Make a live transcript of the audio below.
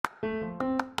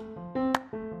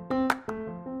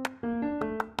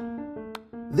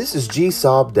This is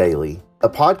G-Sob Daily, a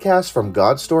podcast from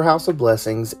God's Storehouse of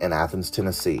Blessings in Athens,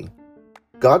 Tennessee.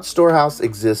 God's Storehouse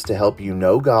exists to help you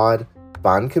know God,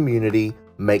 find community,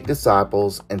 make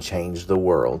disciples, and change the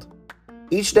world.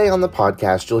 Each day on the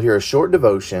podcast, you'll hear a short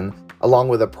devotion along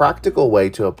with a practical way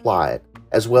to apply it,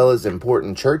 as well as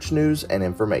important church news and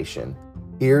information.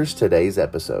 Here's today's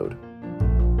episode.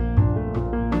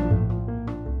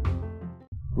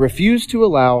 Refuse to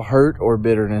allow hurt or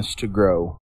bitterness to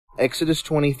grow. Exodus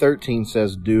 20:13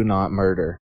 says, "Do not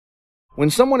murder."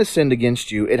 When someone has sinned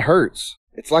against you, it hurts.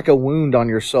 It's like a wound on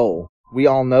your soul. We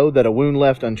all know that a wound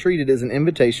left untreated is an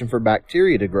invitation for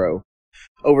bacteria to grow.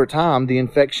 Over time, the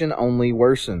infection only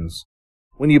worsens.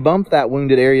 When you bump that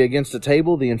wounded area against a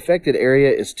table, the infected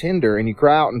area is tender and you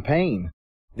cry out in pain.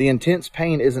 The intense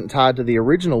pain isn't tied to the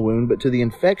original wound, but to the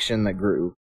infection that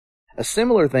grew. A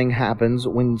similar thing happens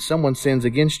when someone sins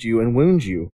against you and wounds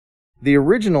you. The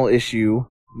original issue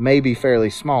may be fairly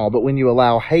small, but when you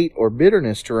allow hate or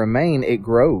bitterness to remain, it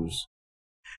grows.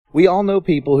 We all know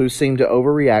people who seem to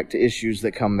overreact to issues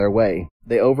that come their way.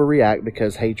 They overreact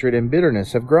because hatred and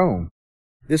bitterness have grown.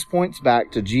 This points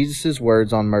back to Jesus'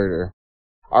 words on murder.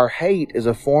 Our hate is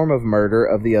a form of murder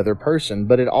of the other person,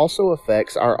 but it also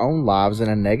affects our own lives in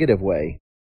a negative way.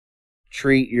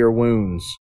 Treat your wounds.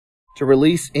 To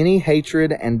release any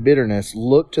hatred and bitterness,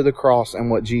 look to the cross and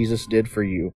what Jesus did for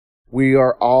you. We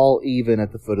are all even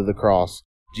at the foot of the cross.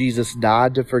 Jesus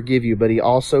died to forgive you, but he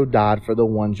also died for the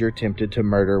ones you're tempted to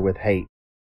murder with hate.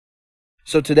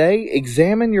 So today,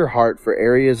 examine your heart for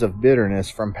areas of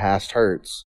bitterness from past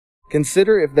hurts.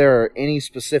 Consider if there are any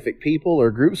specific people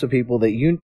or groups of people that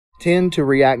you tend to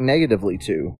react negatively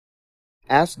to.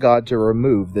 Ask God to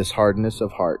remove this hardness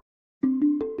of heart.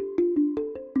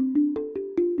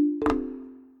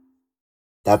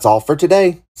 That's all for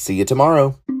today. See you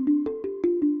tomorrow.